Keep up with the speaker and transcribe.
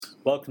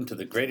Welcome to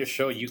the greatest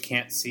show you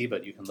can't see,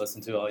 but you can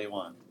listen to all you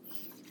want.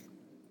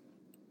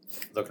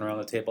 Looking around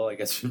the table, I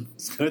guess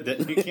it's good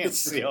that you can't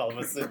see all of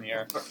us in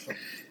here.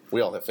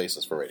 We all have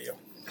faces for radio.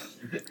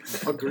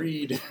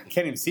 Agreed. I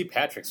can't even see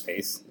Patrick's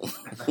face.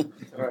 All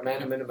right,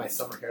 man, I'm into my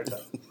summer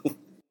haircut.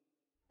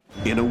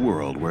 In a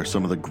world where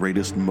some of the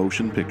greatest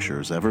motion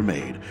pictures ever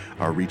made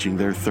are reaching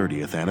their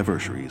 30th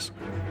anniversaries,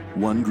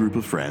 one group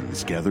of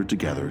friends gathered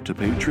together to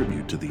pay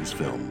tribute to these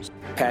films.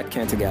 Pat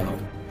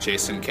Cantagallo,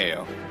 Jason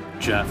Kao,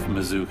 Jeff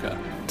Mazuka,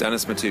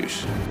 Dennis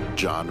Matouche,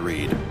 John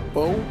Reed.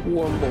 Bo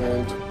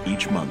Warmold.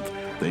 Each month,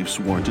 they've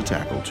sworn to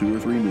tackle 2 or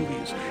 3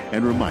 movies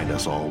and remind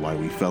us all why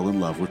we fell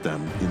in love with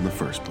them in the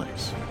first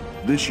place.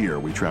 This year,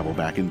 we travel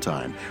back in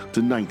time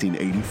to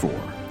 1984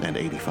 and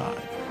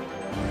 85.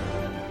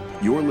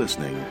 You're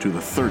listening to the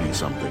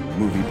 30-something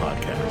Movie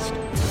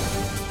Podcast.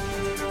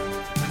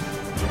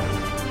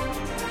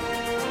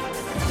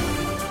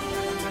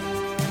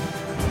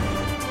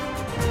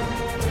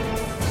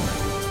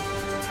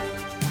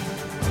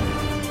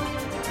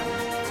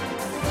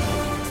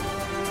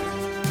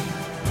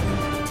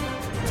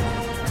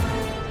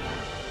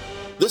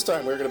 This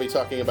time we're going to be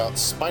talking about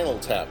Spinal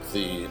Tap.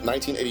 The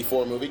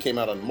 1984 movie came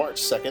out on March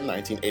 2nd,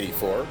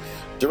 1984.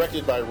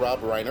 Directed by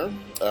Rob Reiner.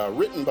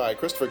 Written by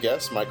Christopher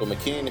Guest, Michael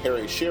McKean,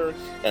 Harry Shearer,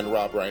 and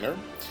Rob Reiner.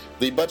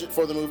 The budget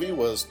for the movie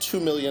was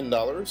 $2 million.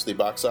 The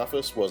box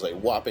office was a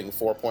whopping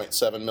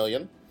 $4.7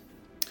 million.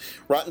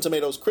 Rotten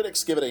Tomatoes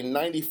critics give it a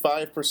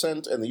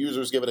 95%, and the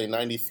users give it a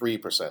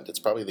 93%. It's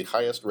probably the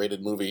highest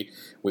rated movie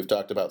we've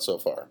talked about so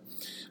far.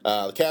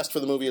 The cast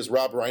for the movie is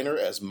Rob Reiner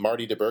as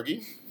Marty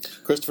DeBurgi,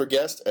 Christopher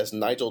Guest as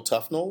Nigel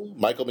Tufnell,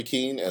 Michael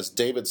McKean as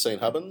David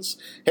St. Hubbins,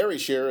 Harry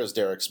Shearer as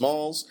Derek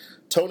Smalls,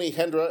 Tony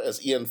Hendra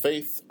as Ian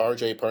Faith,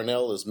 R.J.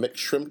 Parnell as Mick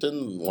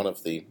Shrimpton, one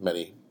of the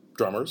many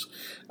drummers,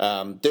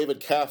 David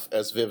Kaff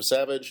as Viv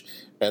Savage,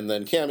 and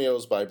then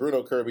cameos by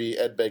Bruno Kirby,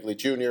 Ed Begley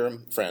Jr.,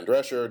 Fran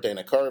Drescher,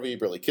 Dana Carvey,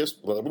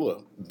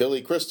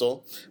 Billy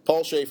Crystal,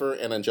 Paul Schaefer,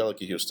 and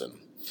Angelica Houston.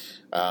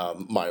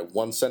 My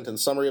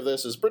one-sentence summary of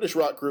this is British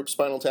rock group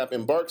Spinal Tap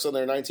embarks on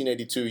their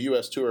 1982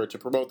 U.S. tour to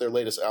promote their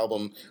latest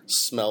album,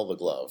 Smell the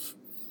Glove.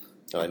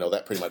 And I know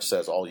that pretty much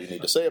says all you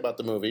need to say about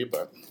the movie,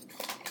 but...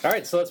 All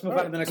right, so let's move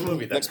on to the next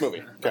movie then. Next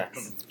movie. Okay.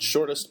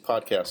 Shortest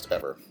podcast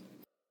ever.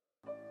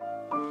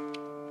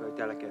 very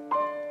delicate.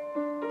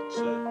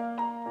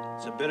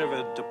 It's a bit of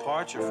a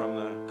departure from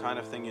the kind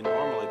of thing you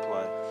normally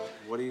play.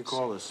 What do you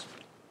call this?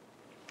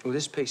 Well,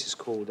 this piece is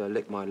called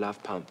Lick My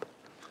Love Pump.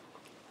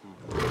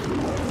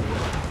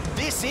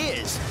 This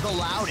is the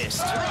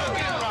loudest,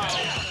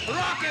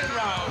 rock and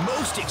roll,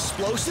 most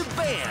explosive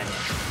band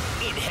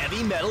in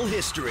heavy metal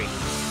history.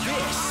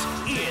 This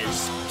is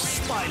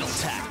Spinal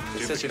Tap.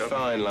 There's such a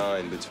fine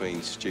line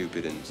between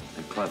stupid and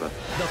clever.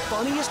 The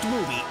funniest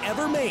movie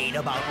ever made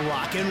about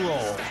rock and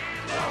roll.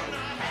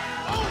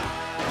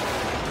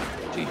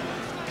 He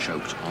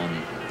choked on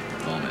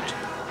vomit.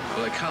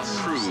 Well, they can't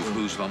prove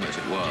whose vomit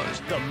it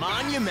was. The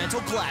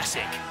monumental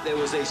classic. There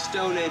was a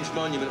Stone Age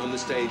monument on the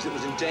stage that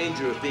was in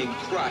danger of being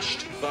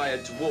crushed by a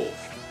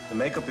dwarf. The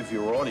makeup of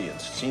your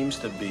audience seems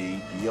to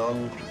be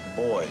young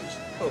boys.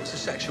 Oh, it's a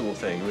sexual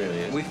thing,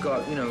 really. We've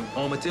got,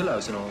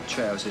 armadillos in our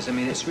trousers. I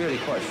mean, it's really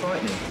quite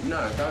frightening.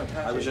 No, don't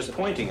touch I was just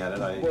pointing at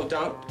it. Well,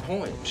 don't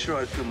point. I'm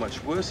sure I'd feel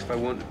much worse if I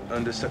weren't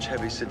under such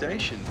heavy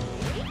sedation.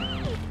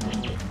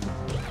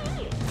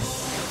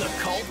 The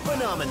cult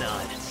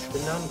phenomenon. The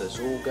numbers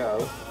all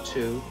go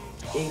to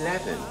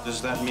 11.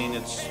 Does that mean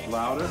it's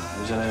louder?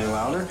 Is it any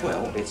louder?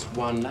 Well, it's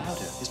one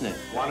louder, isn't it?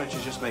 Why don't you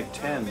just make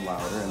 10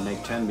 louder and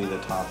make 10 be the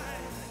top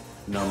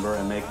number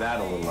and make that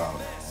a little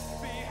louder?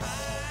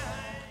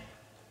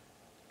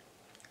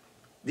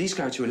 These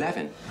go to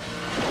 11.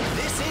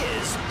 This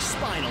is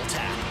Spinal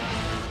Tap.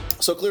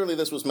 So clearly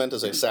this was meant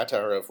as a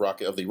satire of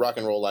the rock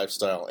and roll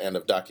lifestyle and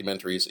of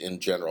documentaries in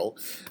general.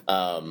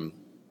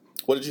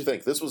 What did you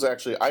think? This was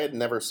actually, I had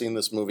never seen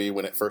this movie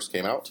when it first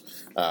came out.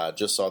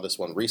 Just saw this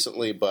one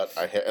recently, but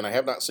I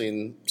have not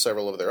seen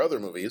several of their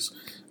other movies.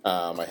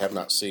 I have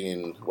not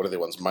seen, what are the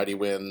ones, Mighty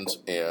Wind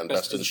and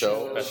Best in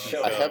Show.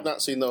 I have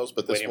not seen those,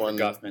 but this one,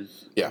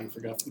 yeah,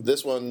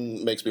 this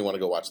one makes me want to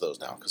go watch those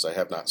now because I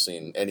have not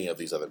seen any of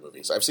these other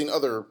movies. I've seen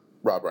other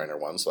Rob Reiner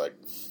ones like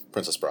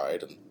Princess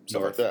Bride and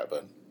stuff like that,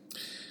 but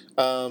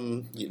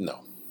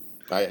no.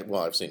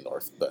 I've seen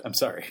North, but I'm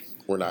sorry.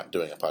 We're not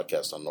doing a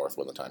podcast on North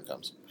when the time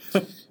comes.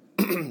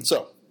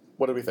 So,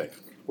 what do we think?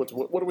 What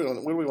do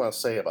we want to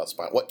say about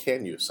Spinal? What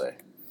can you say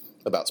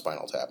about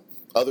Spinal Tap?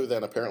 Other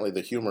than apparently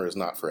the humor is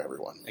not for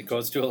everyone. It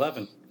goes to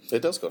 11.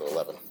 It does go to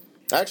 11.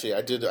 Actually,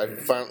 I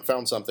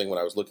found something when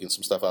I was looking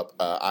some stuff up.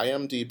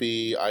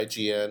 IMDb,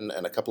 IGN,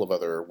 and a couple of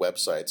other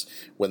websites,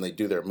 when they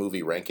do their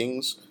movie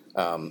rankings,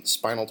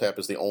 Spinal Tap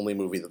is the only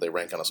movie that they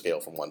rank on a scale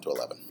from 1 to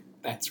 11.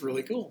 That's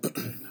really cool.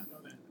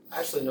 I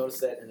actually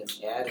noticed that in an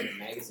ad in a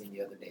magazine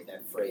the other day,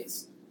 that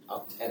phrase.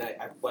 And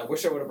I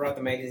wish I would have brought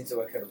the magazine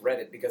so I could have read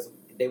it, because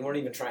they weren't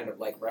even trying to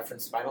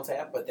reference Spinal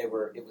Tap, but it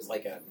was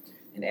like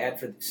an ad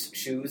for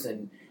shoes,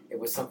 and it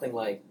was something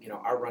like,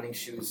 our running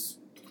shoes,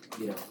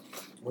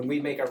 when we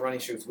make our running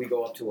shoes, we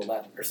go up to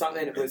 11 or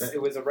something.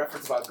 It was a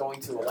reference about going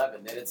to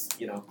 11, and it's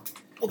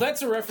Well,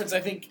 that's a reference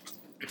I think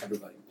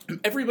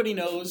everybody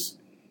knows,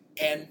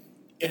 and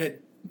it had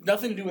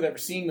nothing to do with ever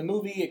seeing the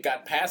movie. It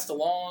got passed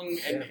along,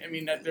 and I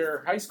mean, there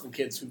are high school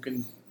kids who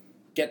can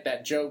get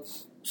that joke,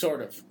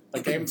 sort of.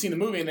 Like, they haven't seen the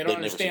movie, and they don't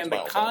understand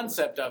the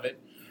concept of it.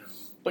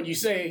 But you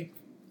say,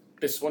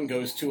 this one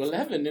goes to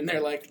 11, and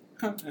they're like,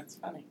 huh, that's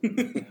funny.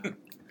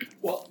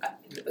 Well,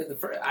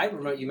 I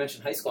remember you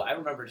mentioned high school. I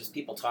remember just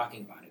people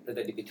talking about it, or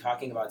they'd be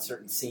talking about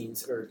certain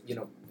scenes, or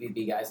there'd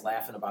be guys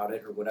laughing about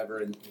it or whatever.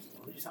 And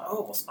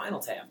Spinal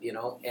Tap,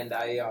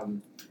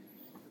 And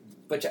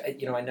but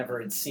I never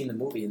had seen the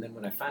movie, and then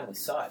when I finally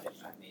saw it,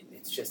 I mean,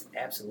 it's just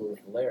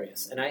absolutely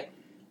hilarious. And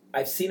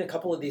I've seen a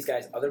couple of these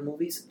guys' other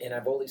movies, and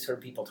I've always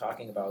heard people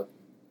talking about,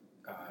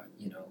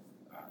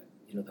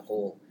 the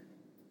whole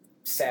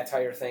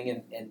satire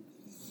thing and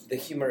the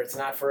humor. It's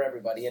not for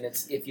everybody, and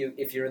it's if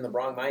you're in the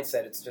wrong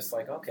mindset, it's just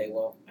like, okay,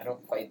 well, I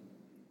don't quite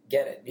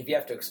get it. If you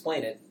have to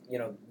explain it,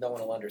 no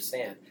one will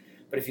understand.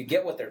 But if you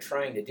get what they're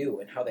trying to do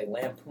and how they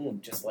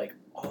lampoon just like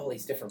all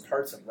these different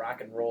parts of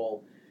rock and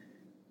roll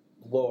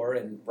lore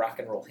and rock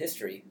and roll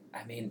history,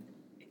 I mean,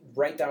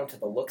 right down to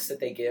the looks that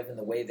they give and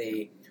the way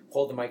they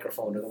hold the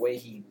microphone or the way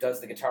he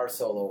does the guitar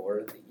solo,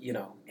 or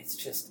it's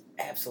just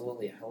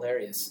absolutely a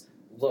hilarious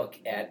look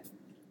at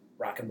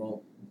rock and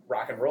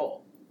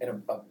roll.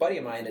 And a buddy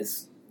of mine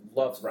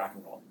loves rock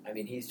and roll. I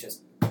mean, he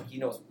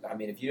knows. I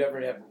mean, if you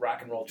ever have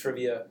rock and roll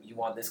trivia, you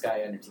want this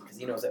guy on your team because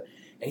he knows it.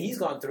 And he's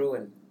gone through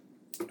and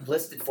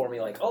listed for me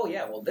like, oh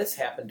yeah, well this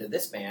happened to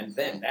this band,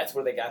 then that's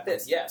where they got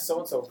this. Yeah, so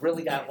and so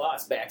really got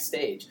lost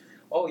backstage.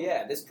 Oh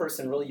yeah, this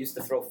person really used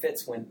to throw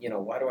fits when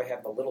why do I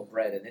have the little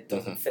bread and it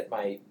doesn't fit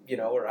my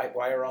or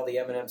why are all the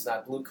M&Ms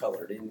not blue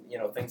colored and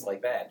things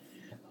like that.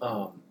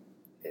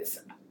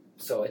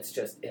 So it's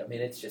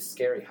just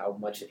scary how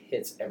much it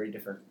hits every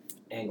different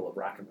angle of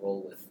rock and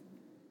roll with,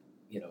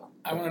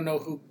 I want to know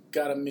who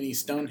got a mini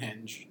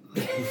Stonehenge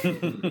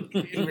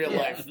in real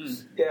life.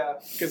 Yeah.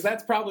 Because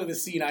that's probably the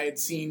scene I had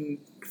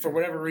seen, for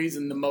whatever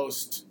reason, the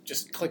most,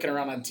 just clicking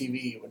around on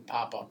TV, it would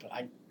pop up.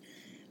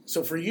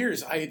 So for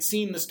years, I had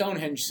seen the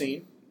Stonehenge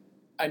scene.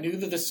 I knew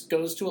that this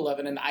goes to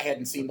 11, and I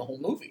hadn't seen the whole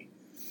movie.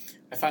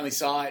 I finally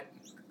saw it.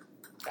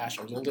 Gosh,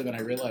 I was older than I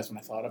realized when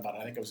I thought about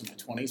it. I think I was in my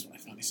 20s when I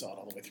finally saw it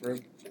all the way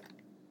through.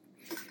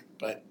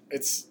 But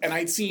and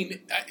I'd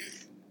seen...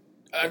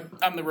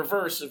 I'm the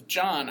reverse of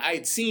John. I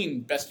had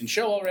seen Best in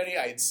Show already.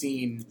 I had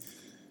seen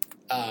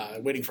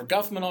Waiting for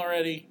Guffman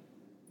already.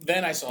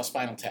 Then I saw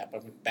Spinal Tap. I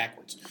went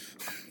backwards.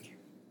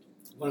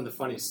 One of the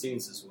funniest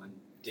scenes is when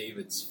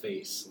David's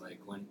face,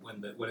 like when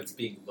it's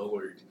being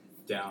lowered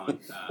down,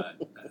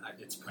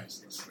 it's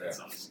priceless.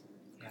 That's awesome.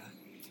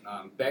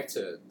 Yeah. Back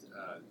to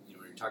we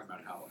were talking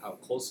about how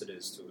close it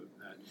is to it.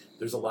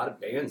 There's a lot of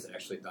bands that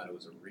actually thought it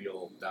was a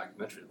real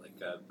documentary. Like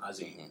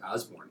Ozzy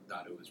Osbourne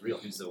thought it was real.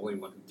 He's the only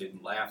one who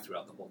didn't laugh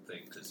throughout the whole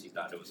thing because he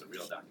thought it was a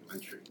real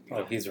documentary.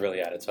 Well, he's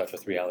really out of touch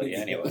with reality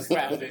anyway.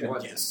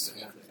 Yes.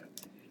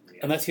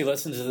 Unless he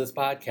listens to this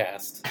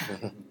podcast.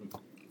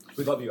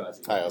 We love you,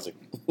 Ozzy. Hi, Ozzy.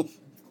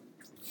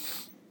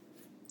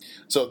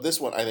 So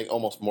this one, I think,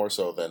 almost more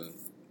so than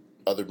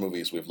other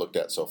movies we've looked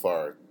at so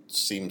far,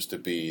 seems to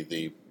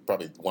be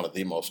probably one of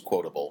the most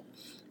quotable.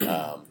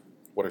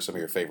 What are some of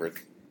your favorite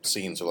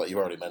scenes? Or you've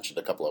already mentioned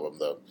a couple of them,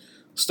 though.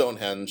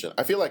 Stonehenge, and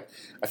I feel like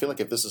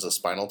if this is a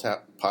Spinal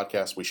Tap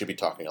podcast, we should be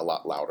talking a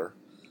lot louder.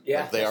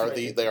 Yeah, they are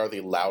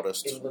the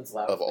loudest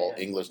of all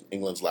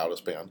England's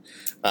loudest band.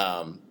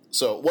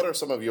 So, what are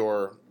some of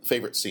your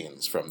favorite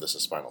scenes from This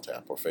Is Spinal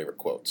Tap, or favorite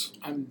quotes?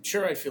 I'm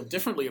sure I'd feel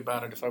differently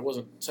about it if I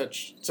wasn't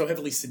so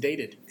heavily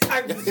sedated.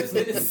 I was just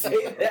going to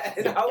say that,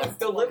 and how it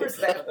delivers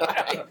that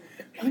line.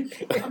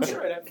 I'm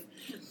sure I'd have.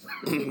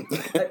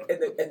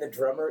 And the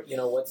drummer,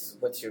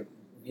 what's your,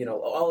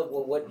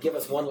 give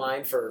us one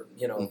line for,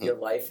 your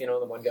life. The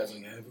one guy's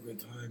like, I have a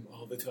good time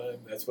all the time.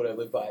 That's what I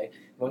live by.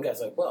 One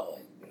guy's like, well,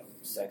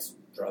 sex,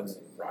 drugs,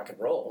 and rock and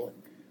roll.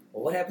 And,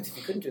 well, what happens if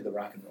you couldn't do the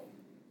rock and roll?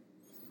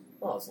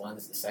 Well, as long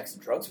as the sex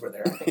and drugs were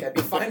there, I think I'd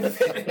be fine with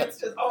it. It's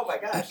just, oh my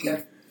gosh.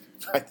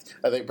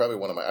 I think probably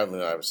one of my,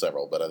 I have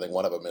several, but I think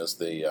one of them is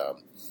the,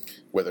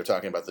 where they're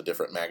talking about the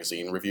different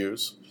magazine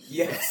reviews.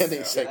 Yes. And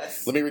they say,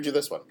 let me read you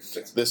this one.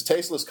 This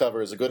tasteless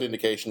cover is a good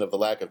indication of the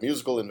lack of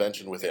musical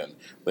invention within.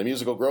 The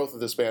musical growth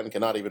of this band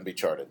cannot even be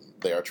charted.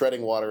 They are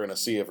treading water in a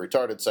sea of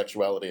retarded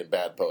sexuality and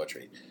bad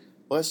poetry.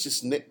 Well, that's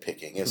just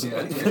nitpicking, isn't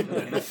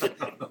it?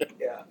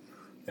 Yeah.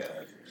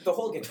 The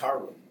whole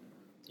guitar room.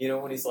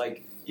 When he's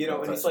like,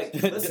 and he's like,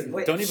 listen,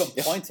 wait. Don't even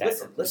point at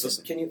him.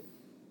 Listen. Can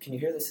you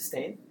hear the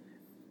sustain?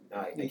 No,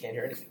 I can't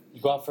hear anything.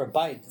 You go out for a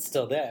bite, it's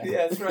still there.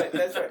 Yeah, that's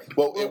right.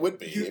 Well, it would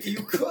be.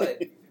 You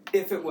could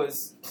if it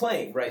was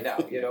playing right now.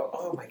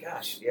 Oh my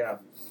gosh, yeah.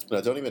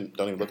 No, don't even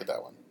look at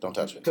that one. Don't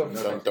touch it. Don't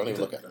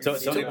even look at it.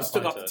 Don't even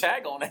still got the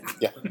tag on it.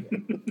 Yeah.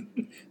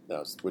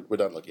 No, we're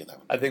done looking at that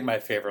one. I think my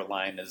favorite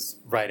line is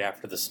right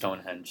after the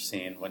Stonehenge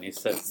scene when he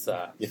says,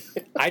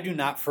 I do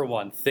not, for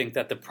one, think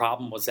that the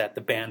problem was that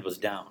the band was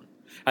down.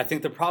 I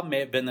think the problem may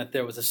have been that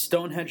there was a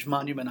Stonehenge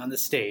monument on the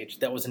stage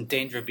that was in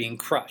danger of being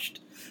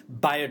crushed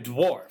by a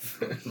dwarf.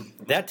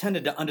 That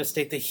tended to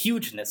understate the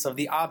hugeness of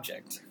the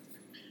object.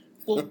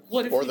 Well,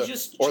 what if you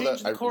just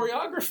change the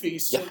choreography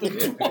so the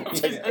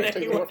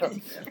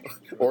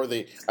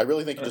dwarf I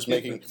really think you're just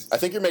making. I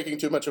think you're making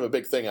too much of a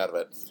big thing out of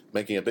it.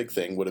 Making a big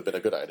thing would have been a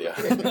good idea.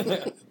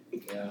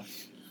 Yeah.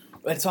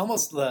 But it's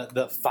almost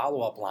the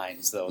follow-up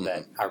lines, though,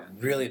 that are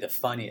really the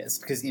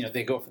funniest. Because,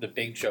 they go for the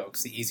big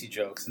jokes, the easy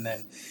jokes, and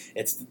then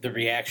it's the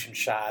reaction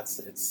shots.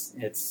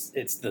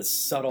 It's the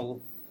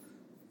subtle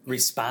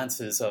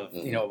responses of,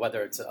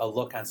 whether it's a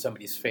look on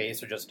somebody's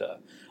face or just a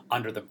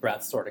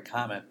under-the-breath sort of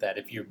comment that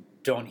if you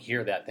don't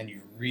hear that, then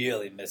you're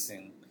really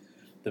missing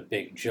the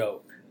big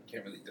joke. You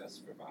can't really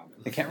dust for vomit.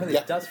 You can't really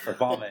dust for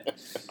vomit.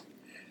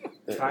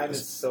 Time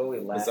is so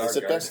elastic. Is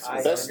it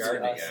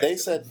best, they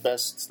said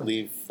best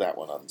leave that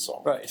one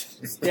unsolved. Right.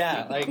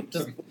 Yeah,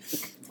 just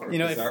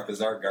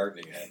bizarre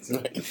gardening ads.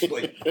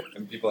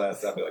 And people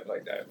ask that, I'll be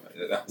like that.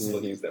 I'll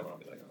still use that one. I'll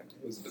be like,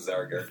 it was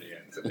bizarre gardening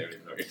ads. And they don't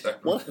even know what you're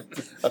talking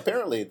about.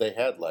 Apparently, they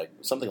had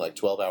something like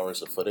 12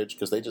 hours of footage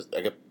because they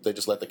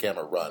just let the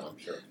camera run,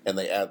 and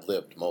they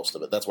ad-libbed most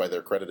of it. That's why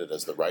they're credited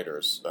as the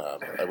writers.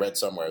 I read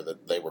somewhere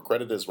that they were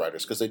credited as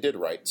writers because they did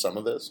write some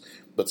of this,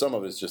 but some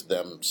of it's just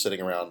them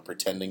sitting around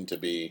pretending to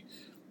be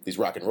these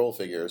rock and roll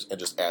figures and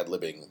just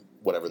ad-libbing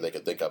whatever they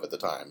could think of at the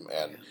time.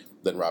 And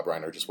then Rob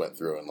Reiner just went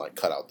through and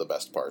cut out the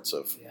best parts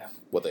of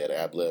what they had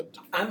ad-libbed.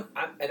 I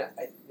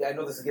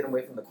know this is getting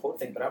away from the quote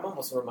thing, but I'm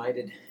almost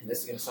reminded, and this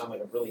is going to sound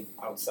like a really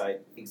outside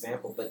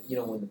example, but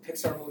when the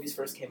Pixar movies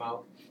first came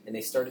out and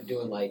they started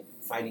doing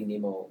Finding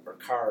Nemo or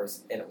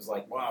Cars, and it was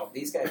like, wow,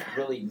 these guys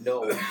really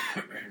know,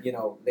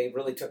 they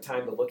really took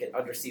time to look at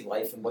undersea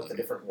life and what the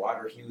different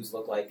water hues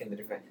look like and the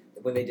different,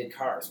 when they did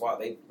Cars, wow,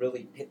 they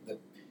really hit the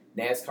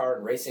NASCAR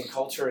and racing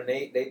culture, and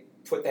they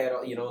put that,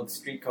 the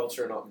street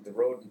culture and all, the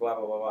road and blah,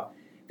 blah, blah, blah.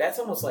 That's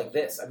almost like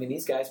this. I mean,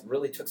 these guys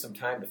really took some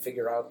time to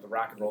figure out the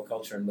rock and roll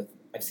culture, and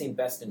I've seen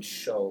Best in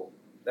Show.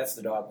 That's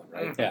the dog one,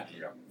 right? Yeah.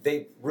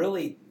 They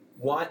really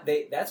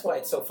that's why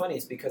it's so funny,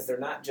 is because they're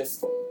not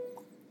just...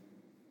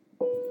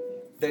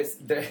 That's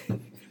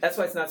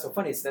why it's not so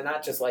funny. They're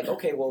not just like,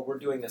 okay, well, we're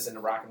doing this in a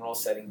rock and roll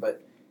setting,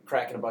 but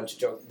cracking a bunch of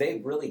jokes. They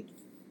really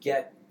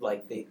get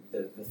the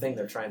thing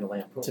they're trying to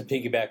lampoon. To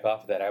piggyback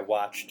off of that, I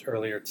watched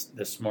earlier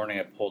this morning,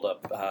 I pulled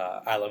up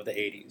I Love the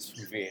 80s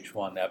from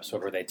VH1, the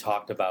episode where they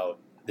talked about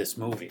this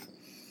movie.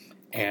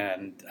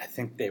 And I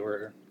think they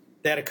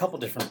had a couple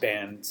different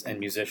bands and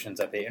musicians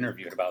that they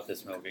interviewed about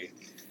this movie.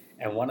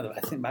 And one of them,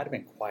 I think it might have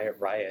been Quiet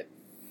Riot,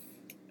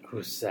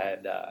 who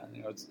said,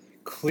 it's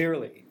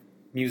clearly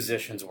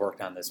musicians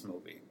worked on this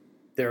movie.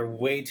 There are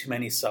way too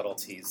many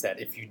subtleties that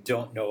if you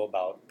don't know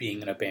about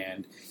being in a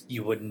band,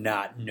 you would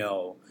not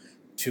know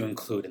to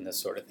include in this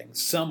sort of thing.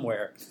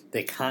 Somewhere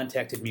they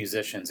contacted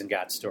musicians and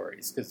got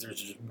stories because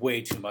there's just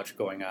way too much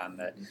going on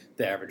that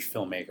the average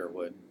filmmaker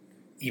would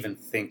even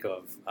think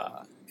of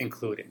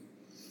including.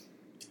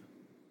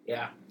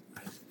 Yeah.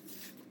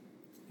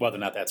 Whether or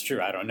not that's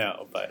true, I don't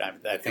know, but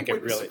I think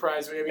it really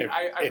surprised me. I mean,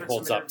 I've heard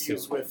holds some up to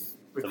interviews with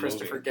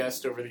Christopher movie.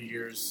 Guest over the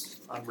years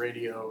on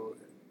radio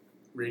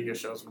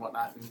shows and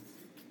whatnot, and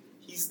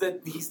he's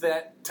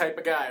that type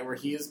of guy where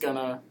he is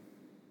gonna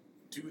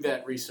do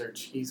that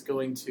research. He's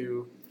going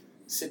to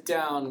sit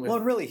down with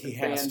he the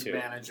has band to.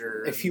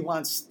 manager. If he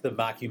wants the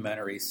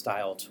mockumentary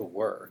style to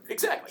work,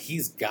 exactly,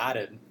 he's got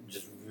to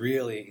just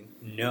really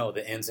know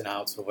the ins and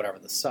outs of whatever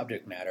the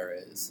subject matter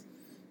is.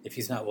 If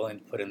he's not willing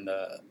to put in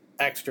the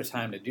extra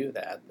time to do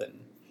that, then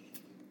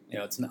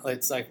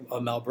it's like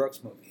a Mel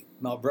Brooks movie.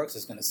 Mel Brooks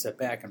is going to sit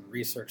back and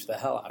research the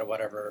hell out of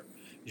whatever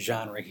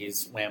genre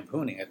he's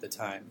lampooning at the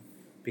time,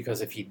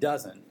 because if he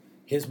doesn't,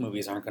 his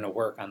movies aren't going to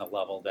work on the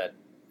level that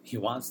he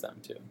wants them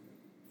to.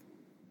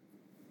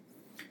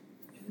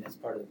 And that's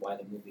part of why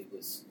the movie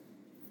was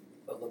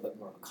a little bit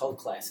more of a cult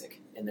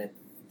classic. And that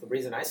the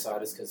reason I saw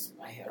it is because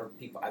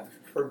I've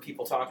heard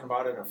people talking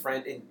about it, and a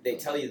friend, and they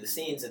tell you the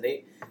scenes, and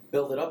they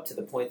build it up to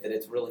the point that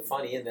it's really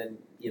funny, and then,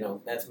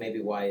 that's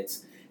maybe why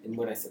it's, and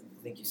when I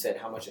think you said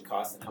how much it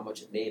cost and how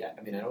much it made, I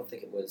don't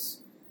think it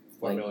was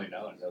 $4 million.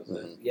 That was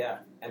it. Yeah,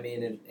 I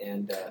mean,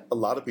 and a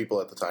lot of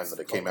people at the time that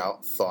it came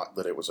out thought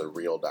that it was a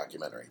real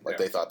documentary.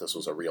 They thought this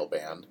was a real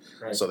band,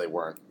 right. So they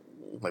weren't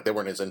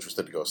as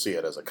interested to go see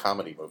it as a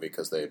comedy movie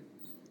because they're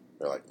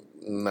like,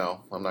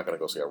 no, I'm not going to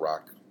go see a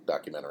rock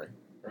documentary.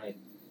 Right.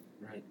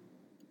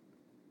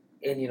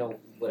 And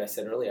what I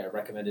said earlier, I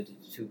recommended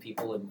it to two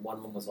people, and one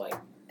of them was like,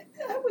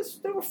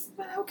 they were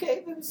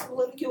okay. It was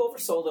you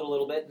oversold it a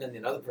little bit, and then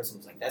the other person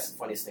was like, that's the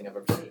funniest thing I've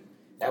ever seen.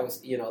 That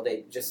was,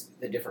 they just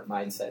the different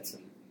mindsets.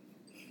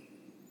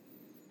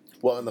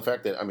 Well, and the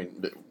fact that,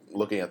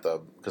 looking at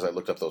because I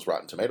looked up those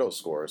Rotten Tomatoes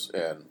scores,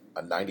 and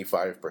a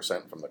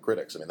 95% from the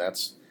critics.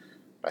 That's,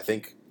 I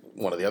think,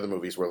 one of the other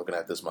movies we're looking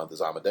at this month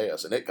is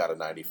Amadeus, and it got a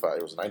 95.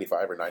 It was a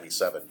 95 or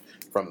 97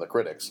 from the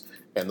critics,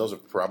 and those are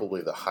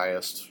probably the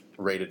highest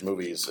rated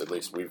movies, at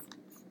least we've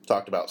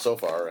talked about so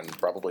far, and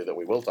probably that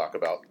we will talk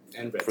about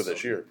And Red for this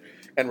Sonja. year.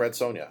 And Red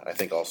Sonja, I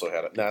think, also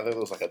had it. Nah, that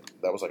was like a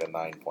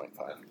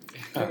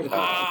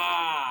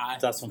 9.5.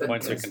 Decimal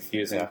points are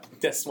confusing. Yeah.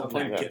 Decimal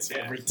point gets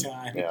every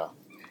time. Yeah.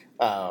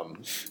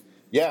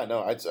 No,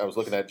 I was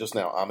looking at it just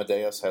now.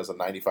 Amadeus has a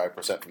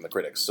 95% from the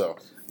critics. So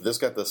this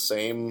got the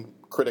same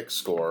critic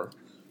score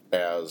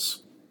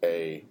as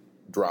a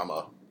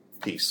drama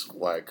piece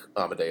like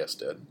Amadeus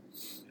did.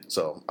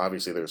 So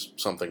obviously there's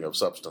something of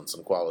substance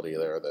and quality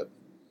there that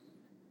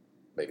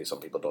maybe some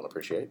people don't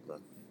appreciate.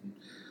 But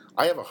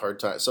I have a hard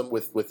time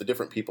with the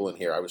different people in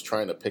here. I was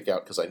trying to pick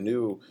out because I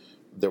knew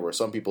there were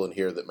some people in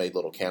here that made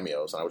little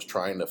cameos, and I was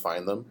trying to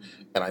find them,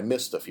 and I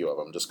missed a few of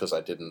them just because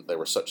they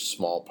were such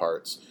small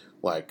parts,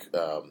 like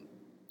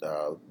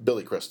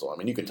Billy Crystal. I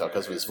mean, you can tell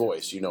because of his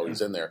voice,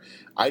 he's in there.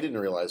 I didn't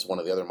realize one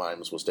of the other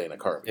mimes was Dana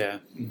Carvey. Yeah.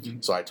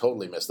 So I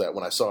totally missed that.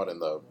 When I saw it in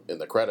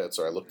the credits,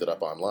 or I looked it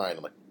up online,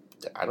 I'm like,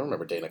 I don't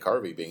remember Dana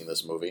Carvey being in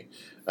this movie.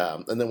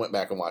 And then went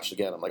back and watched it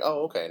again. I'm like,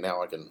 oh, okay,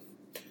 now I can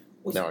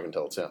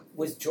tell it's him.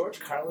 Was George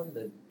Carlin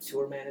the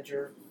tour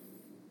manager?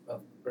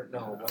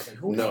 No, it wasn't.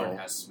 Who? No. Howard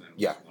Hessman.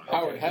 Yeah.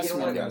 Howard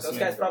Hessman. Those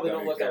guys probably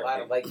don't look a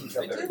lot like each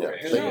other.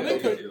 They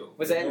could.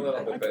 Was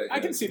that? I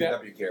can see that.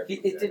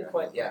 It didn't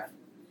quite. Yeah.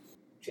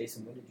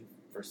 Jason, when did you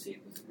first see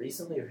it? Was it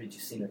recently, or had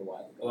you seen it a while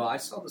ago? Well, I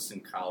saw this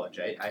in college.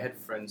 I had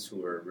friends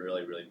who were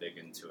really, really big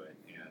into it,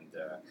 and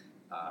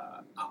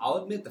I'll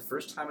admit the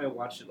first time I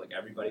watched it, like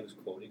everybody was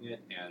quoting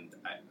it, and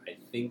I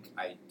think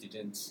I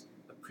didn't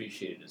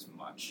appreciate it as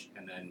much.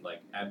 And then,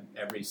 like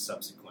every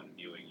subsequent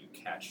viewing, you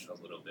catch a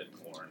little bit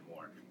more and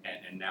more.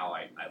 And now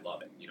I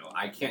love it.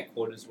 I can't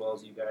quote as well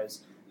as you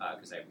guys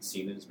because I haven't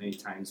seen it as many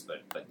times.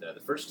 But the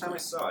first time I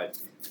saw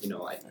it,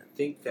 I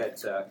think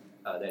that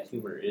that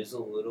humor is a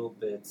little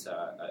bit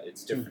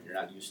it's different. You're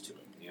not used to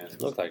it.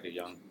 It looked like a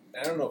young.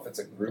 I don't know if it's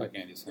a group. Like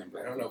Andy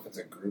Samberg. I don't know if it's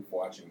a group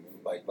watching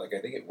movie. Like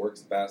I think it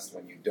works best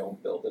when you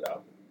don't build it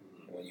up.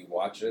 When you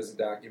watch it as a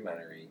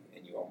documentary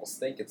and you almost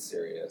think it's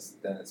serious,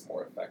 then it's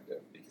more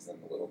effective because then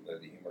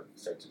the humor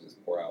starts to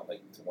just pour out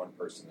like to one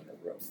person in a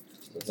room.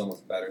 So it's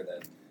almost better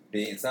than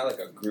being. It's not like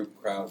a group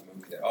crowd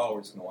movie that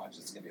we're just going to watch.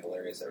 It's going to be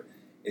hilarious.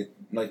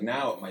 Like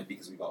now it might be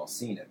because we've all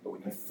seen it, but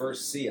when you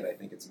first see it, I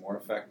think it's more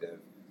effective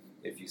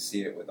if you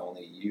see it with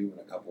only you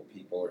and a couple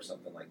people or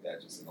something like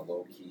that, just in the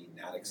low key,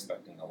 not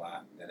expecting a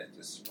lot, then it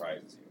just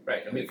surprises you.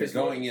 Right. I mean, if you're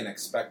going in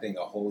expecting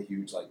a whole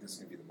huge, like this is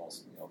going to be the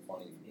most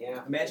funny.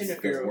 Yeah. Imagine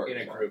if you're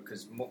in a group,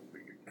 because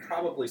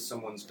probably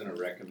someone's going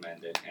to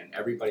recommend it, and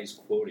everybody's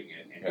quoting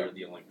it, and you're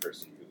the only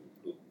person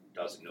who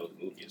doesn't know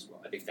the movie as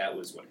well. I think that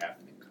was what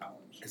happened in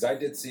college. Because I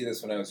did see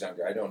this when I was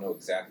younger. I don't know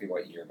exactly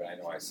what year, but I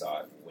know I saw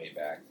it way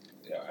back.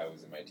 I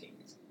was in my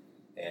teens.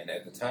 And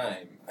at the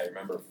time, I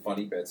remember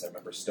funny bits. I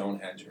remember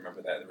Stonehenge. I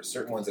remember that. There were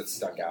certain ones that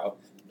stuck out,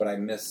 but I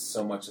missed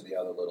so much of the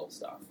other little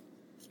stuff.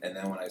 And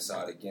then when I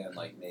saw it again,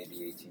 like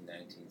maybe 18,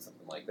 19,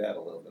 something like that,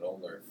 a little bit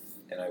older,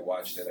 and I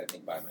watched it, I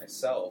think, by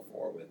myself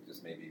or with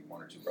just maybe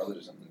one or two brothers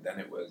or something,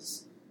 then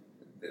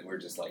we're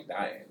just like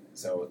dying.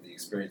 So the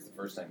experience the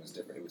first time was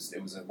different.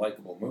 It was a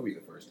likable movie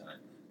the first time.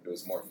 It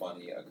was more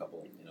funny a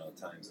couple,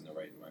 times in the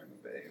right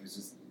environment. But it was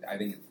just, I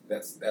think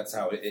that's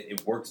how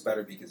it works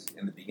better because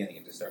in the beginning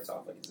it just starts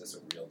off like, is this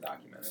a real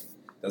documentary?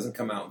 It doesn't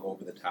come out and go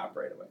over the top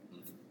right away,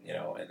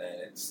 and then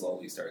it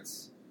slowly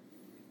starts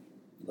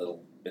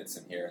little bits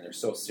in here, and they're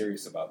so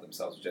serious about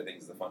themselves, which I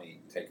think is the funny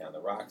take on the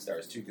rock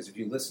stars too. Because if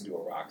you listen to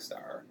a rock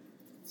star,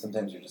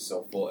 sometimes you're just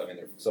so full. I mean,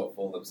 they're so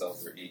full of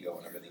themselves, their ego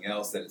and everything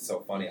else, that it's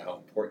so funny how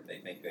important they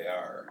think they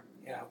are.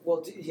 Yeah,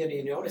 well,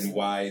 you notice... And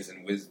wise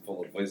and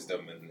full of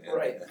wisdom. And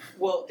right.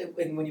 Well,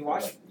 and when you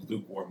watch... Like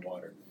lukewarm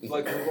water.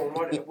 Like lukewarm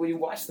water. When you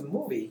watch the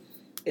movie,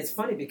 it's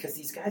funny because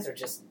these guys are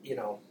just,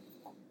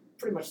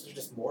 pretty much they're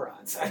just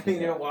morons. I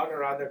mean, walking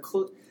around, they're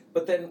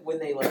but then when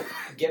they,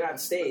 get on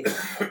stage,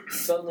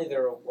 suddenly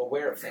they're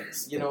aware of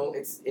things.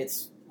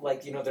 It's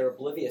like, they're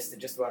oblivious to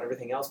just about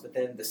everything else, but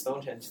then the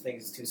Stonehenge thing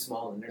is too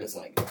small, and they're just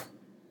like...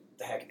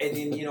 the heck? And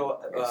then,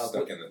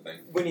 stuck in the thing.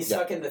 When he's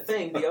stuck in the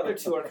thing, the other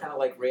two are kind of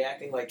like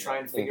reacting, like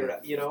trying to figure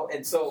it out,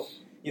 and so,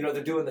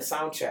 they're doing the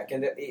sound check,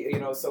 and,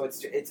 so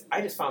it's,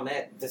 I just found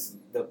that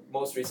the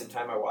most recent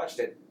time I watched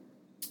it,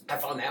 I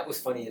found that was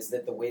funny is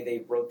that the way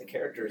they wrote the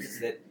characters is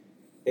that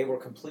they were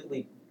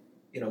completely,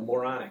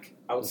 moronic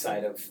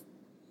outside of,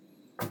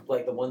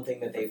 like, the one thing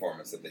that they...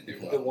 Performance that they do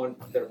well.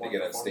 They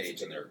get on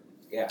stage and they're...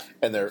 Yeah,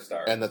 and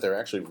that they're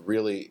actually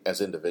really,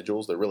 as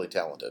individuals, they're really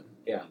talented.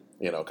 Yeah,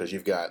 because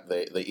you've got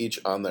they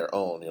each on their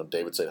own.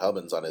 David St.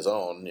 Hubbins on his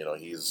own.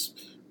 He's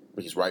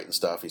writing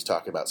stuff. He's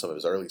talking about some of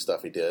his early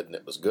stuff he did, and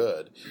it was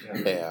good.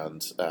 Yeah.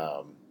 And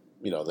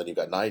then you've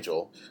got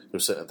Nigel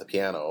who's sitting at the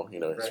piano.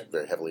 He's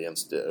very heavily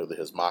into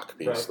his Mach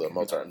piece, the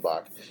Mozart and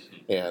Bach,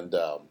 and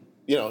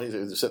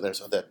he's sitting there.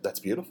 So that's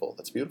beautiful.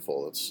 That's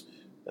beautiful.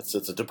 It's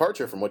a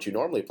departure from what you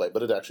normally play,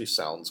 but it actually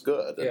sounds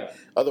good. And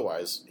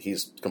otherwise,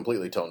 he's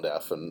completely tone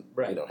deaf and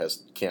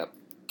can't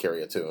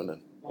carry a tune.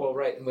 And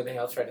and when they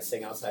all try to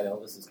sing outside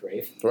Elvis's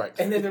grave, right,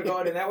 and then they're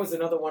going, and that was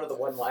another one of the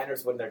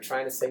one-liners when they're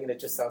trying to sing and it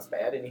just sounds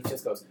bad, and he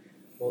just goes,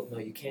 well, no,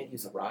 you can't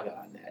use a raga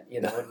on that,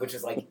 which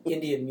is like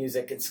Indian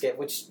music and skit,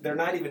 which they're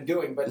not even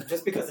doing, but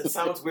just because it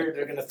sounds weird,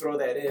 they're going to throw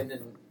that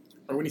in.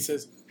 Or when he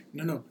says,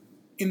 no,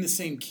 in the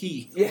same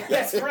key. Yeah,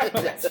 that's right.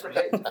 That's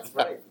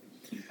right.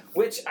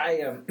 Which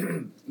I,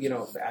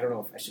 I don't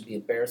know if I should be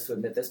embarrassed to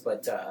admit this,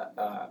 but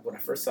when I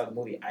first saw the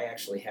movie, I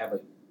actually have a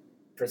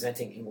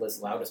presenting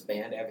England's loudest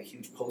band. I have a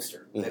huge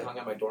poster that hung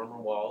on my dorm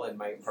room wall and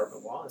my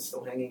apartment wall, and it's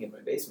still hanging in my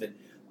basement.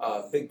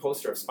 Big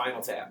poster of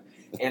Spinal Tap,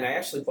 and I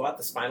actually bought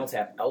the Spinal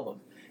Tap album.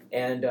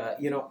 And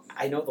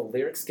I know the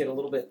lyrics get a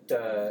little bit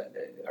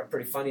are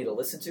pretty funny to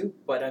listen to,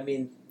 but I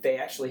mean they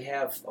actually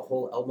have a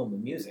whole album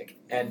of music,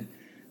 and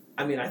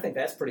I mean I think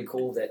that's pretty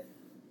cool that.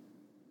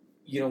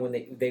 When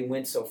they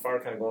went so far,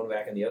 kind of going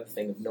back on the other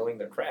thing of knowing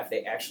their craft,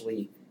 they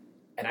actually,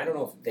 and I don't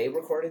know if they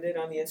recorded it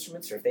on the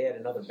instruments or if they had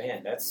another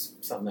band. That's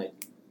something I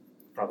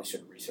probably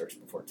should have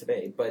researched before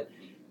today. But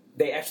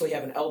they actually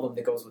have an album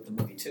that goes with the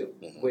movie too,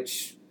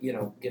 which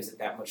gives it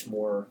that much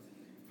more.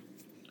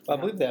 Well, I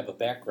believe they have a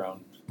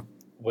background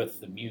with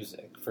the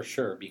music for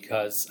sure,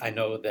 because I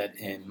know that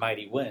in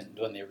Mighty Wind,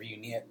 when they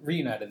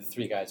reunited the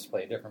three guys to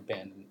play a different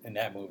band in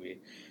that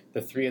movie,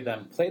 the three of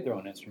them played their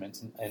own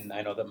instruments, and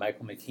I know that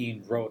Michael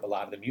McKean wrote a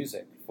lot of the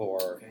music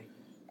for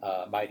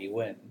Mighty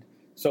Wind.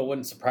 So it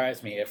wouldn't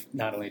surprise me if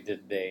not only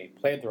did they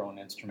play their own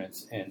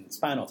instruments in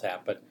Spinal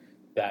Tap, but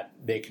that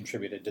they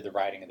contributed to the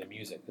writing of the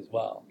music as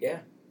well.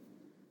 Yeah,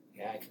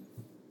 I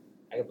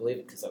can believe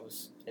it, because I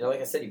was, like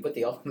I said, you put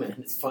the album in,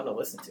 and it's fun to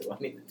listen to. I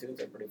mean, the tunes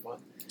are pretty fun.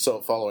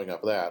 So, following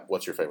up that,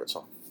 what's your favorite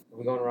song? Are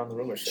we going around the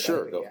room or should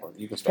Sure, I? go for it.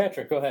 You can start.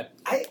 Patrick, go ahead.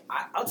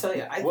 I'll tell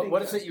you.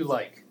 What is it you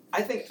like?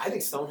 I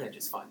think Stonehenge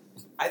is fun.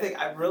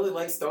 I really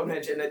like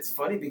Stonehenge, and it's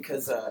funny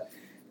because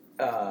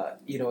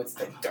it's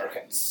the dark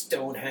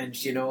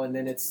Stonehenge, and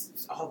then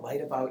it's all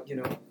light about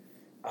the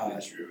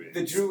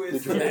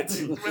Druids. When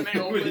they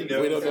opened,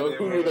 we don't know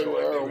who they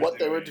were or what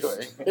they were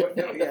doing.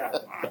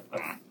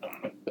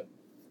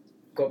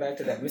 Go back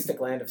to that mystic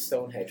land of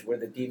Stonehenge where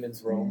the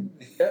demons roam.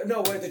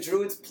 Where the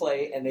Druids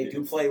play, and they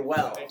do play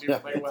well. They do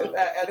play well.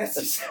 And that's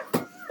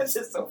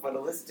just so fun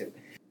to listen to.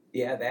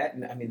 Yeah, that,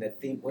 and I mean, the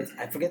theme,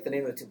 I forget the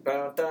name of the tune.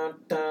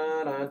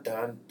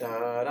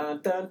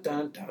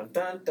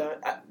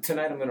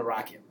 Tonight I'm Gonna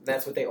Rock You.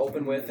 That's what they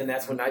open with, and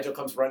that's when Nigel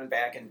comes running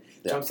back and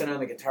jumps in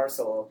on the guitar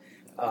solo.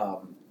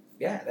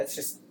 It's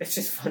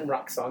just fun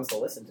rock songs to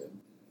listen to.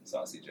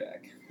 Saucy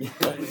Jack.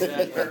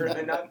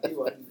 Exactly. Not the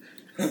one.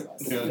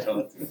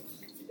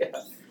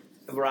 Yeah.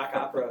 The rock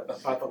opera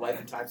about the life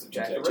and times of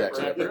Jack the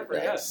Ripper.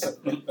 Yes.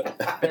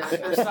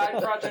 Their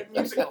side project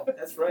musical.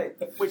 That's right.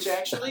 Which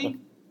actually,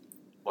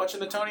 watching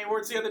the Tony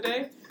Awards the other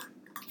day,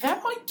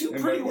 that might do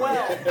pretty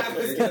well.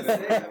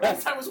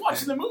 As I was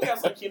watching the movie, I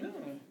was like,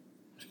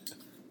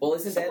 well,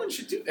 someone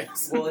should do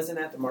this. Well, isn't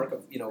that the mark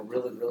of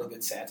really, really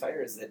good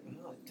satire? Is that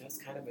it does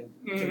kind of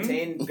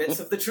contain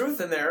bits of the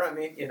truth in there? I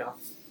mean,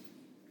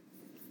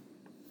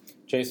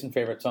 Jason,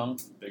 favorite song?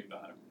 Big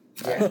Bottom.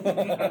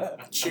 Yeah.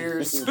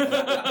 Cheers.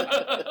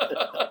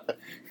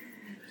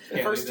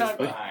 First time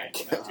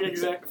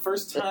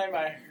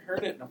I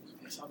heard it,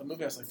 I saw the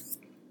movie, I was like,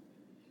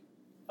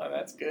 oh,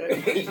 that's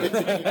good.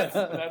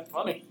 that's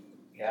funny.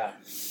 Yeah.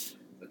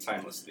 The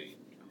timeless theme.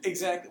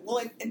 Exactly. Well,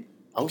 and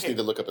I almost need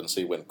to look up and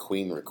see when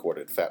Queen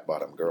recorded Fat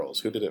Bottom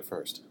Girls. Who did it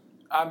first?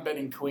 I'm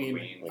betting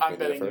Queen. I'm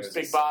betting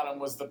Big Bottom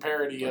was the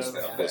parody of...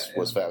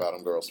 Was Fat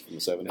Bottom Girls from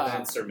the 70s?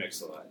 And Sir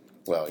Mix-a-Lot.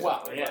 Well, yeah.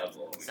 Well, yeah,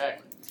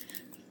 exactly.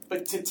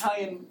 But to tie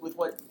in with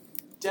what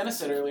Dennis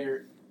said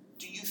earlier,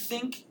 do you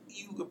think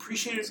you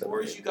appreciated it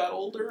more as you got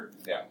older?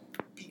 Yeah.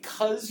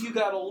 Because you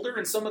got older,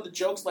 and some of the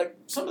jokes, like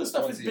some of the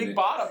stuff is Big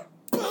Bottom,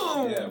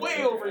 boom,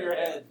 way over your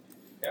head.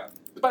 Yeah.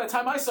 By the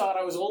time I saw it,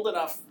 I was old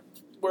enough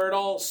where it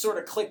all sort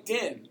of clicked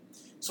in.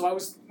 So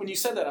when you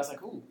said that, I was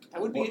like, ooh,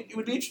 it would be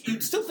interesting.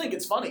 You'd still think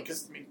it's funny,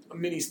 because, a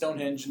mini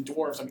Stonehenge and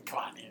dwarves, come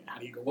on, man, how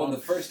do you go Well, on? the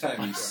first time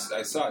I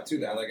saw it, too,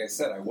 like I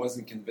said, I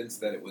wasn't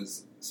convinced that it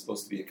was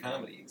supposed to be a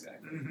comedy,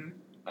 exactly. Mm-hmm.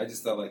 I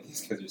just thought,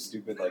 these guys are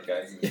stupid,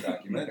 guys in this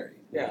documentary.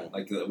 Yeah.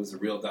 It was a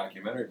real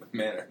documentary, but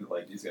man,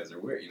 these guys are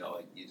weird,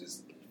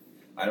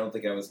 I don't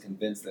think I was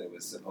convinced that it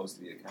was supposed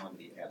to be a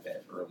comedy at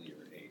that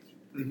earlier age.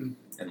 Mm-hmm.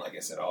 And like I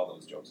said, all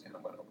those jokes kind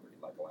of went over,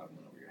 a lot of them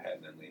went over your head,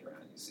 and then later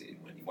on you see it,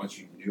 once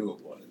you knew it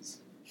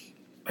was...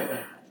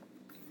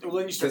 Well,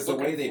 then you start the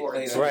way looking they for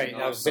played it. Right,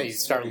 I was saying you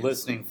start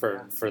listening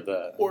for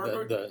the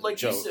Or like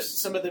jokes. you said,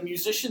 some of the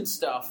musician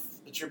stuff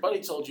that your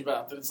buddy told you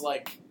about, that it's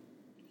like,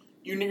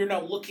 you're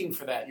not looking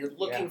for that. You're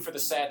looking for the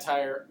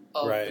satire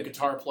of the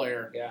guitar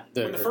player. Yeah.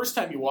 When the first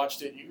time you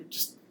watched it, you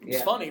just...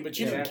 It's funny, but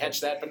you didn't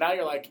catch that. But now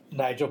you're like...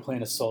 Nigel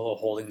playing a solo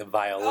holding the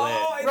violin.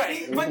 Oh,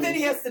 right. But then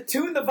he has to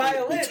tune the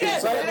violin.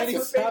 Right, and then he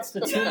stops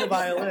to tune the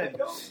violin.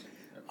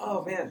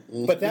 Oh, man.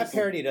 But that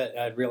parodied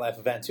a real-life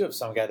event, too, of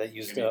some guy that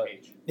used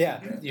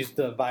used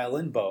the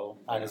violin bow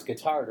on his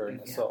guitar during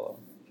the solo.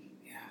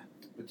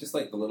 But just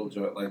the little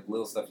joke,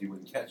 little stuff you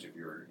wouldn't catch if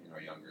you were,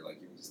 younger. You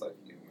were just when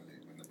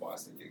the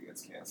Boston gig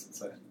gets canceled.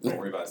 So don't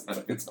worry about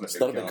it. It's not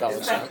not a big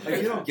college town.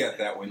 Like, you don't get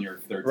that when you're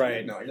 13.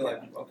 Right. No, you're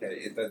like,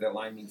 okay, that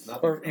line means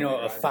nothing. Or,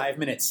 a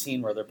 5-minute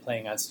scene where they're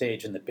playing on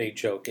stage and the big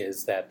joke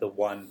is that the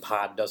one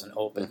pod doesn't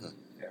open.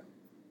 Mm-hmm. Yeah.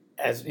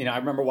 As I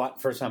remember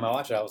first time I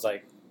watched it, I was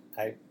like,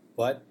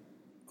 what?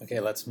 Okay,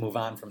 let's move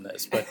on from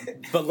this. But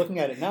looking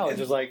at it now, it's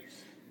just like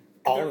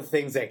all the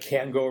things that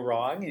can go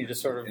wrong, and you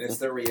just sort of... And it's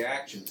their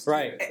reactions.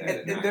 Right.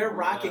 And they're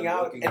rocking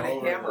out and a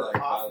hammer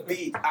off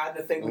beat on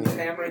the thing,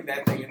 hammering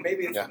that thing. And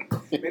maybe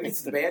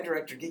it's the band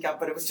director geek out,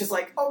 but it was just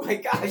like, oh my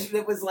gosh,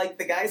 it was like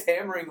the guys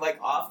hammering like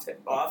off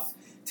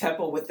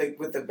tempo with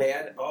the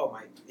band. Oh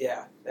my,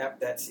 yeah,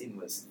 that scene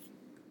was...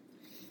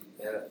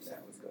 that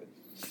was good.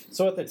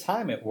 So at the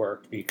time it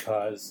worked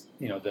because,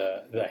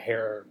 the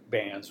hair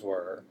bands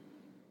were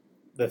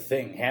the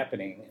thing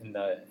happening in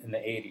the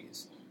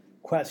 80s.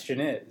 Question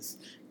is,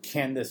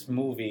 can this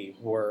movie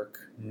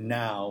work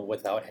now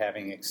without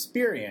having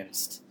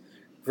experienced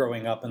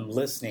growing up and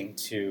listening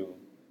to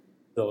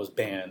those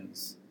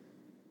bands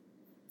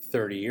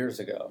 30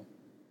 years ago?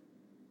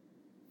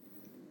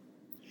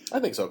 I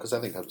think so, because I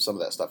think some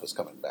of that stuff is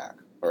coming back,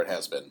 or it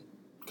has been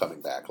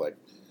coming back. Like,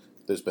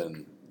 there's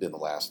been, in the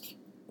last,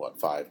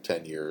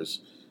 5-10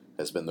 years,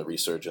 has been the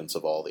resurgence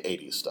of all the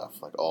 80s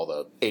stuff. Like, all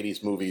the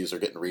 80s movies are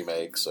getting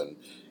remakes, and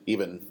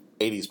even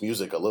 80s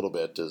music a little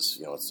bit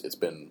is, it's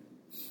been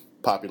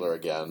popular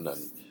again.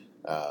 And,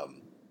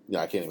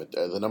 I can't even,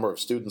 the number of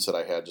students that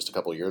I had just a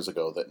couple of years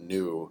ago that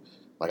knew,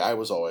 like, I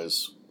was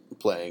always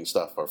playing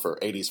stuff for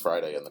 80s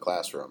Friday in the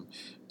classroom.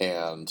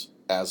 And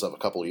as of a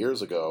couple of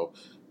years ago,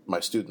 my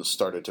students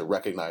started to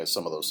recognize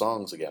some of those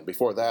songs again.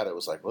 Before that, it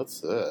was like,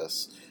 what's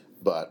this?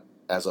 But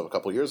as of a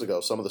couple of years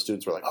ago, some of the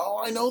students were like, oh,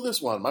 I know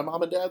this one. My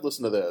mom and dad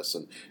listened to this.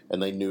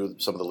 And they knew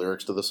some of the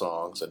lyrics to the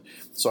songs. And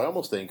so I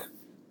almost think,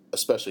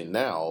 especially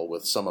now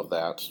with some of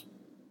that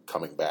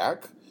coming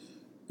back,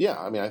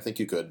 I think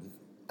you could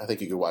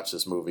watch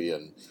this movie,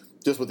 and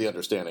just with the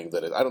understanding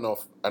that I don't know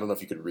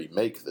if you could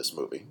remake this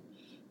movie,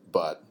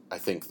 but I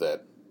think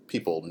that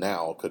people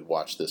now could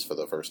watch this for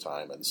the first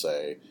time and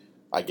say,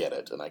 I get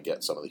it, and I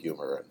get some of the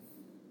humor, and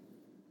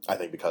I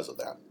think because of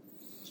that.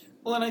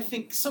 Well, and I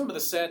think some of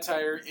the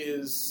satire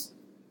is,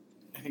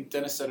 I think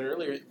Dennis said it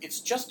earlier,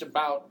 it's just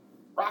about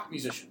rock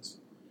musicians.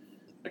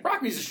 Like,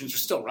 rock musicians are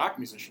still rock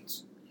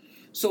musicians.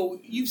 So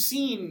you've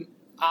seen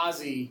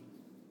Ozzy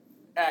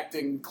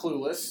acting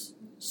clueless,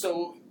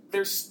 so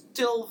there's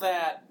still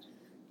that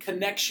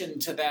connection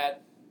to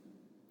that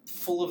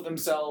full of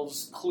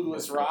themselves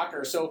clueless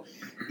rocker. So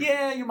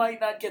you might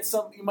not get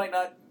some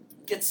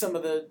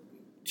of the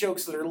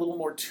jokes that are a little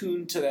more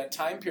tuned to that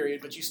time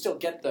period, but you still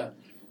get the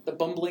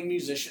bumbling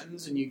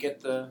musicians, and you get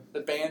the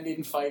band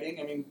infighting.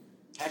 I mean,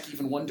 heck,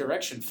 even One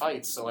Direction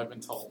fights, so I've been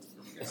told.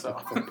 So.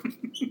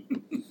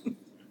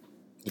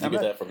 Did you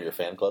get that from your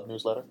fan club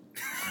newsletter?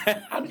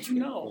 How did you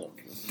know?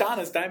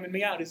 Donna's diming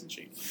me out, isn't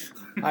she?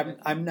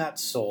 I'm not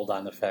sold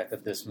on the fact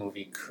that this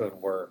movie could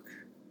work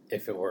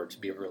if it were to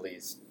be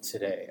released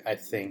today. I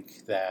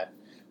think that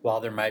while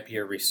there might be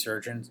a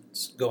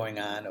resurgence going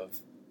on of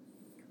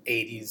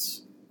 80s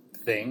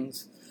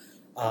things,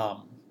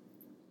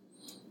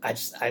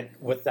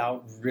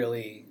 without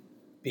really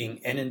being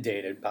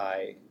inundated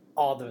by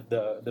all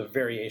the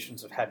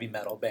variations of heavy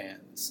metal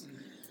bands.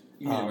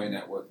 You mean it might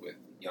not work with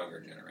younger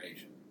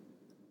generation?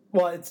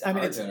 Well, it's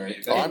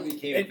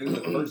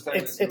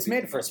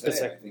made for a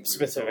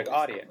specific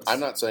audience.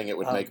 I'm not saying it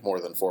would make more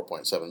than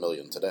 4.7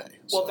 million today.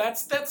 So. Well,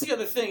 that's the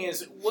other thing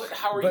is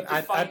how are you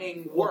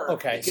defining work?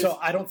 Okay, because so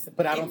I don't.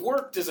 It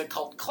worked as a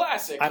cult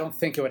classic. I don't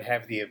think it would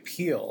have the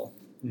appeal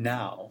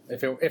now.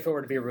 If it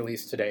were to be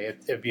released today,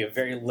 it would be a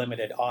very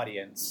limited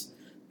audience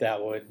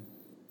that would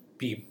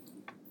be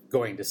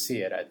going to see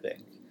it. I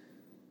think.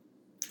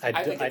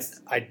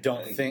 I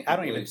don't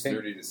even think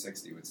 30 to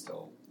 60 would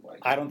still.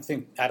 I don't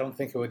think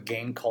it would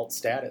gain cult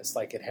status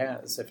like it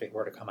has if it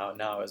were to come out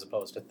now as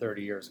opposed to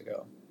 30 years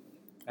ago.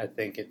 I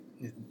think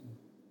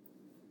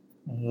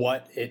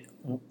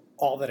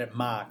all that it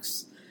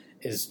mocks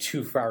is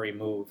too far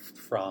removed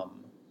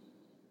from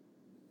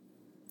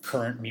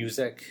current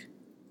music.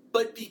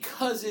 But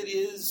because it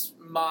is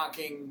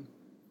mocking,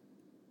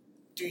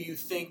 do you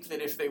think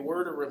that if they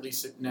were to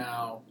release it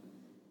now,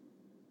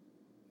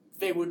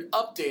 they would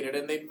update it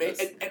and they'd make...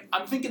 And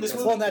I'm thinking this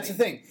movie... Well, that's the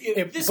thing.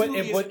 It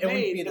wouldn't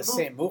be the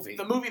same movie.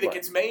 The movie that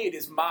gets made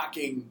is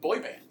mocking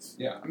boy bands.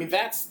 Yeah. I mean,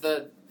 that's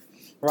the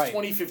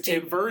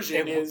 2015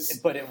 version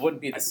But it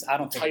wouldn't be I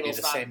don't think it would be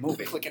the same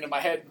movie. Clicking in my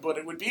head what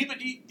it would be, but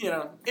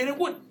and it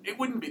wouldn't. It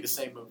wouldn't be the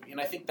same movie.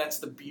 And I think that's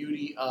the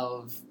beauty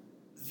of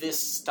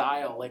this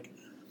style. Like,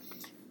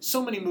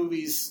 so many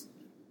movies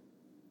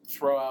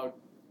throw out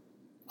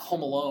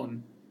Home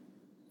Alone.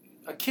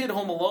 A Kid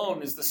Home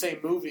Alone is the same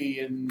movie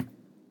in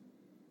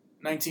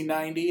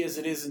 1990 as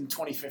it is in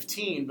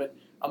 2015, but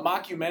a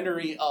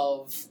mockumentary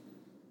of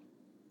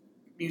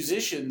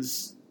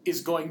musicians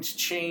is going to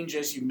change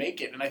as you make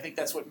it, and I think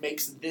that's what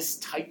makes this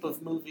type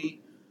of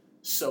movie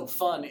so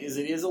fun, is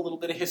it is a little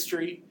bit of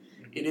history,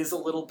 it is a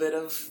little bit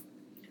of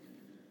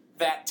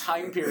that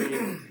time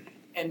period,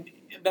 and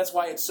that's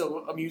why it's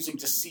so amusing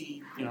to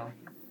see,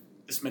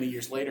 this many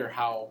years later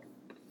how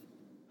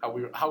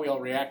we all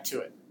react to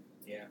it.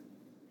 Yeah,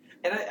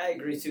 and I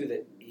agree too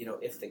that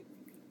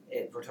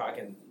if we're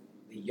talking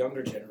the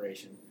younger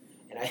generation,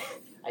 and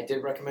I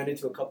did recommend it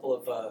to a couple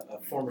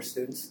of former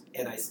students,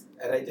 and I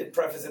did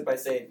preface it by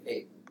saying,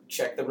 hey,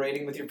 check the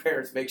rating with your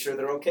parents, make sure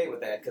they're okay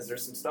with that, because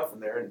there's some stuff in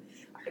there,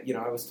 and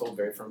I was told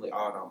very firmly,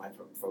 oh no, my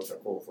folks are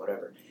cool with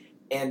whatever,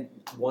 and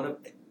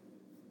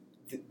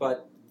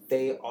but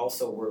they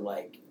also were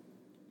like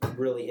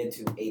really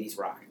into 80s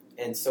rock,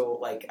 and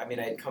so I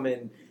had come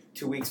in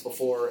 2 weeks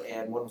before,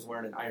 and one was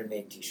wearing an Iron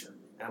Maiden t-shirt,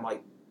 and I'm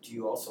like, do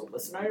you also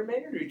listen to Iron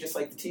Maiden, or do you just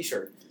like the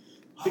t-shirt?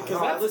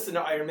 Because I listen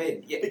to Iron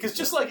Maiden. Yeah. Because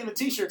just like in the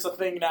t-shirt's a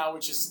thing now,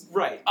 which is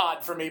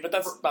odd for me, but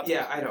that's not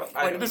I know.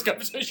 point of this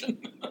conversation.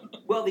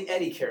 Well, the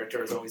Eddie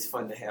character is always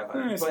fun to have,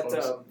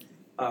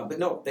 but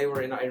no, they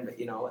were in Iron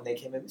Maiden, and they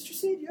came in. Mr.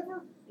 C, do you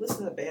ever listen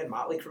to the band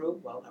Motley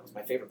Crue? Well, that was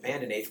my favorite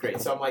band in 8th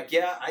grade, so I'm like,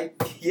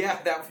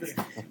 that was.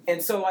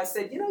 And so I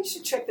said, you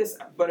should check this,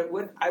 but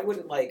I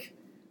wouldn't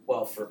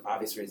well, for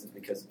obvious reasons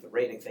because of the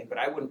rating thing, but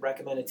I wouldn't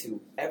recommend it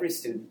to every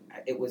student.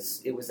 It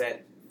was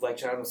that, like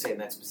John was saying,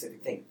 that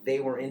specific thing. They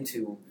were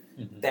into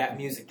that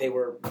music. They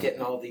were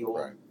getting all the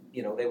old,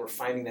 they were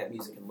finding that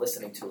music and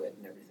listening to it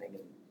and everything.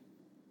 And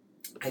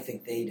I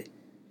think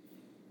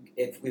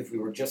if we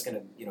were just going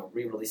to,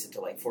 re-release it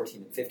to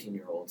 14 and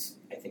 15-year-olds,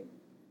 I think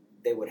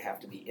they would have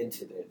to be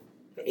into the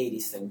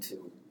 80s thing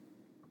to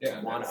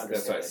want to understand.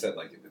 That's why I said,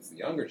 if it's the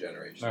younger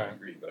generation, I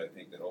agree, but I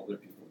think that older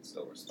people would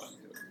still respond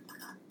to it.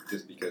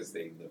 Just because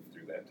they lived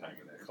through that time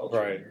and that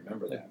culture, and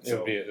remember that. It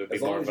would be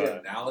as more long of as you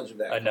have knowledge of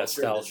that culture,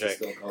 nostalgic, this is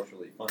still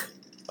culturally fun.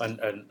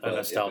 A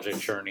nostalgic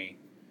journey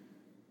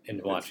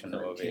in watching the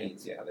movie.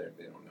 Teens, they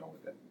don't know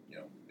what that.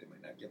 They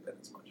might not get that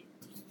as much.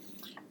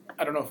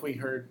 I don't know if we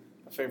heard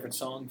a favorite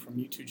song from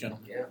you two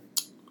gentlemen. Yeah,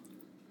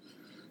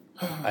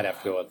 I'd have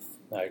to go with.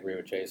 I agree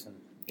with Jason.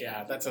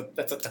 Yeah, that's a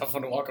tough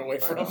one to walk away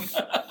from.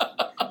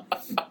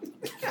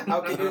 How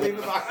can you leave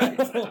it behind?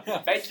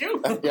 Thank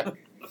you. Yeah.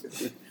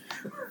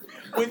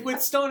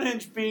 With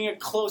Stonehenge being a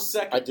close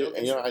second. I do.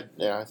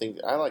 I think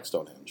I like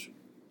Stonehenge.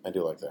 I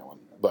do like that one.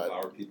 But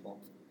Flower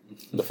People.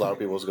 The Flower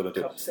People was going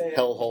to do.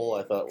 Hellhole,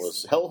 I thought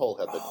was Hellhole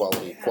had the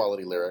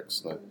quality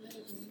lyrics.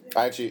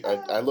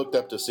 I looked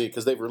up to see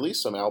because they've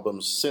released some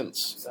albums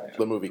since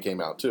the movie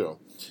came out too.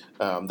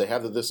 They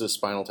have the This Is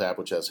Spinal Tap,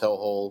 which has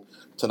Hellhole,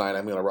 Tonight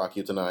I'm Gonna Rock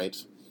You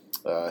Tonight,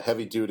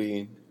 Heavy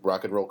Duty,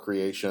 Rock and Roll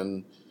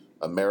Creation,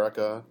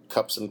 America,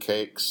 Cups and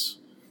Cakes,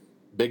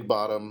 Big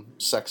Bottom,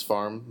 Sex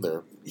Farm.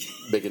 They're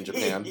big in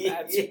Japan.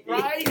 That's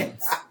right.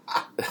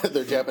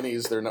 They're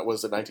Japanese. They're not.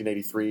 Was it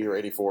 1983 or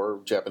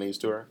 84 Japanese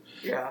tour?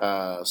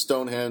 Yeah.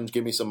 Stonehenge,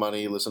 Give Me Some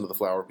Money, Listen to the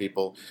Flower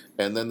People,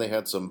 and then they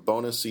had some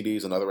bonus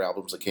CDs and other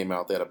albums that came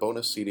out. They had a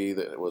bonus CD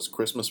that was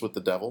Christmas with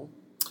the Devil.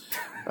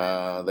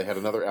 They had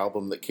another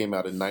album that came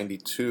out in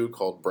 '92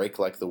 called Break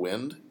Like the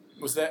Wind.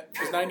 Was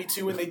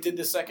 '92 when they did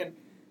the second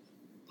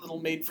little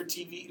made for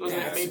TV?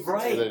 That's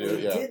right. They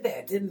did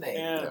that, didn't they?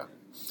 Yeah.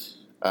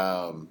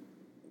 And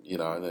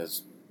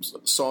there's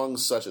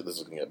songs such as, this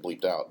is going to get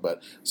bleeped out,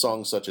 but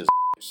songs such as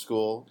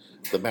School,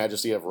 The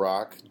Majesty of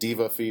Rock,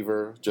 Diva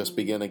Fever, Just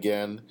Begin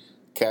Again,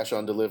 Cash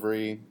on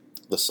Delivery,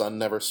 The Sun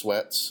Never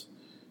Sweats,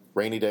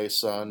 Rainy Day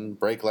Sun,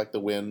 Break Like the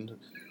Wind,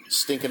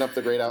 Stinking Up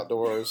the Great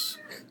Outdoors,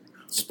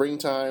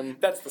 Springtime.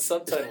 That's the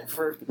subtitle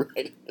for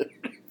right.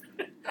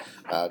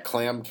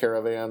 Clam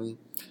Caravan,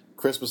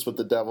 Christmas with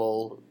the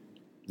Devil,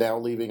 Now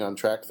Leaving on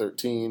Track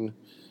 13,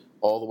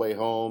 All the Way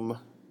Home.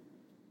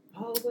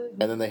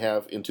 And then they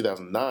have, in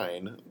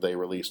 2009, they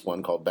released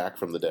one called Back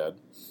from the Dead.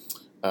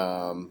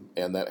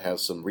 And that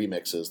has some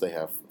remixes. They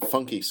have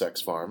Funky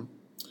Sex Farm.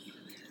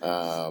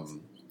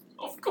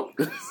 Of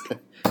course.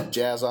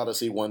 Jazz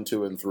Odyssey 1,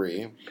 2, and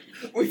 3.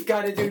 We've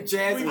got to do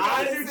Jazz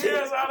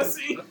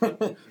Odyssey.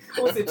 What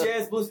was it,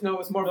 Jazz Blues? No, it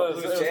was more of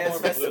a blues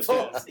jazz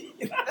festival.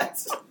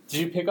 Did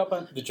you pick up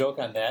on the joke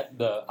on that?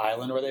 The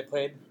island where they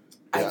played?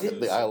 Yeah,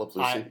 the Isle of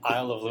Lucy.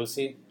 Isle of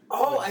Lucy.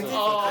 Oh, I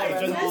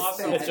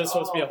did. It's just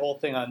supposed to be a whole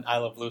thing on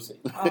Isle of Lucy.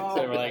 So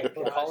they were like,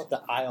 we'll call it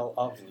the Isle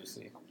of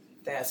Lucy.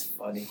 That's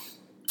funny.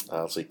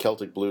 Let's see,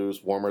 Celtic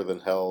Blues, Warmer Than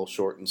Hell,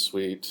 Short and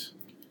Sweet,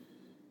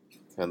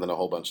 and then a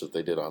whole bunch that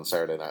they did on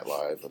Saturday Night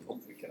Live.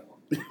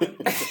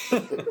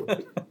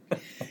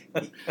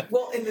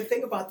 Well, and the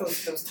thing about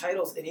those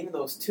titles and even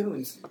those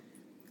tunes,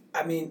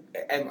 I mean,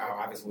 and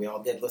obviously we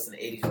all did listen to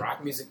 80s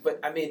rock music, but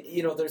I mean,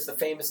 there's the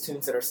famous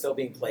tunes that are still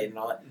being played and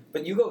all that,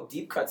 but you go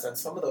deep cuts on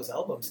some of those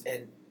albums,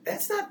 and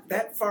that's not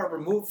that far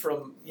removed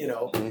from,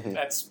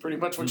 That's pretty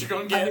much what you're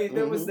going to get.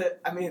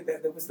 I mean,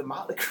 there was the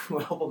Motley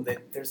Crue album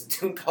that there's a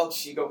tune called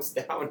She Goes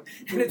Down,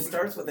 and it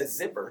starts with a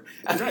zipper.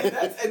 And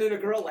then a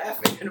girl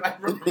laughing. And I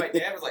remember my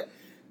dad was like,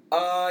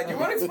 you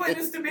want to explain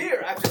this to me?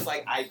 Or I'm just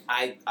like,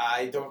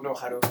 I don't know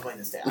how to explain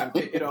this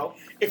to you.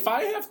 If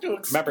I have to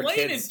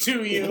explain it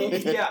to you,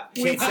 yeah.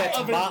 Kids,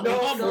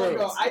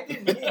 no, I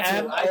didn't mean to.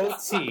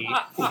 M-O-T.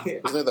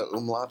 Isn't there the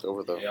umlaut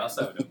over the... Yeah,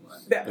 also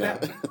have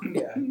an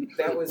umlaut.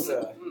 That was...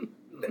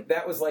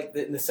 that was like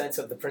in the sense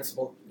of the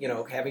principal,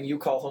 having you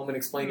call home and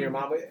explain to your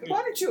mom,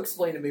 why don't you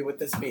explain to me what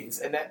this means?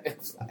 And that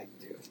it's like,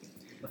 dude,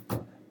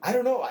 I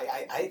don't know.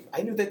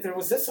 I knew that there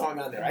was this song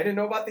on there. I didn't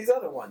know about these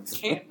other ones.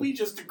 Can't we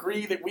just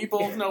agree that we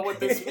both know what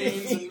this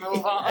means and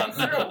move on? Is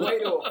there a way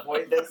to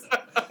avoid this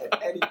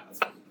at any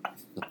cost?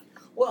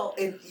 Well,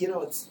 and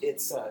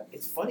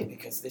it's funny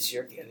because this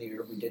year at the end of the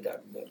year we did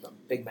a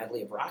big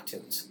medley of rock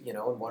tunes,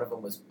 and one of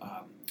them was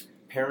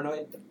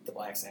Paranoid, the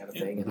Black Sabbath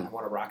thing, and I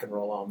Want to Rock and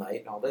Roll All Night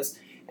and all this.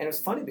 And it was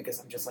funny because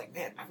I'm just like,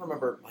 man, I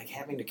remember like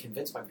having to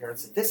convince my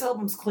parents that this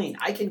album's clean.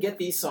 I can get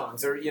these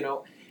songs, or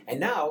And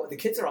now the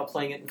kids are all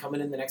playing it and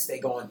coming in the next day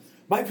going,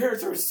 my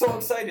parents are so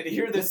excited to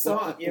hear this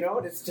song, and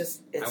it's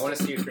just... I want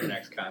to see you for your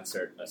next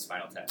concert, a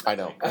Spinal Tap. I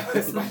know.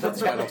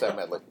 Spinal Tap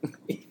medley.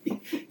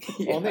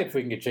 Yeah. Only if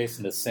we can get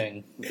Jason to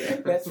sing.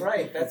 That's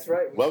right.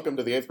 Welcome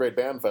to the 8th grade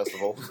band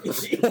festival.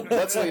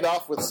 Let's lead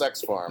off with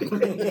Sex Farm.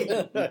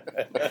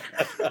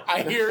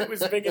 I hear it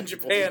was big in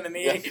Japan in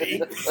the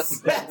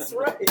 80s. That's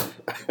right.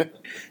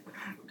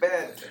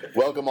 Man.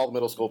 Welcome all the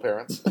middle school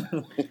parents.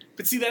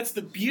 But see, that's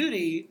the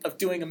beauty of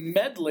doing a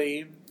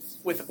medley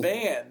with a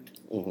band.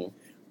 Mm-hmm.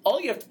 All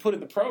you have to put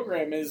in the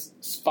program is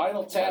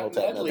Spinal Tap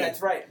medley.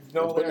 That's right.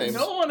 No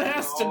one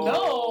has to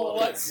know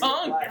what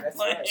song you're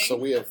playing. Right. So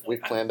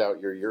we've planned out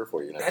your year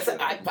for you now.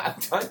 I'm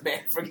done,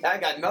 man. I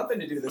got nothing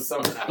to do this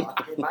summer now.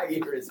 I mean, my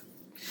ear is...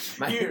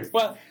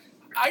 Well,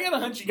 I got a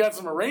hunch you got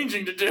some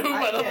arranging to do,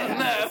 but other than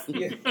that,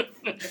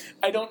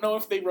 I don't know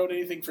if they wrote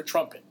anything for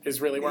trumpet,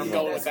 is really where I'm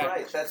going with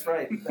that. That's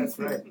right.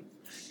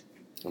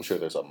 I'm sure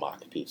there's a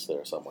mock piece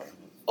there somewhere.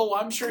 Oh,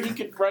 I'm sure he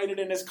could write it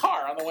in his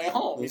car on the way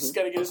home. He's just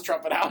got to get his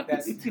trumpet out.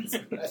 That's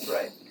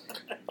right.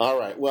 All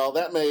right. Well,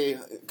 that may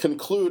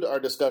conclude our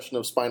discussion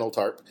of Spinal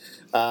Tap.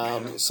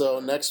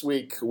 So next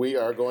week we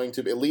are going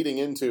to be leading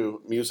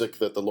into music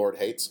that the Lord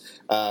hates.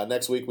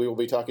 Next week we will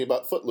be talking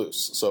about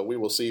Footloose. So we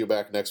will see you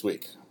back next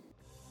week.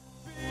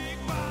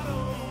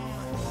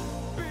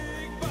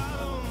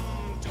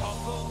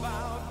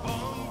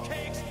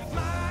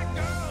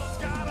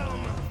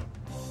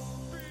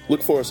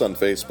 Look for us on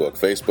Facebook,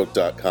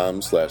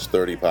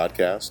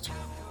 facebook.com/30podcast.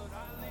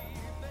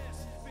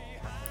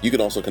 You can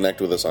also connect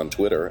with us on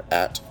Twitter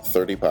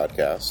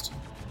 @30podcast.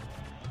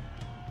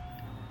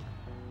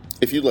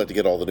 If you'd like to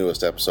get all the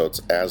newest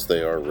episodes as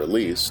they are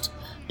released,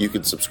 you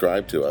can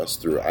subscribe to us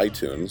through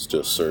iTunes.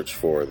 Just search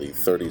for the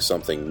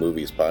 30-something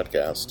Movies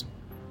podcast.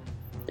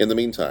 In the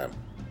meantime,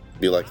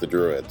 be like the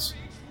Druids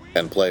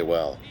and play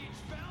well.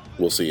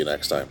 We'll see you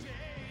next time.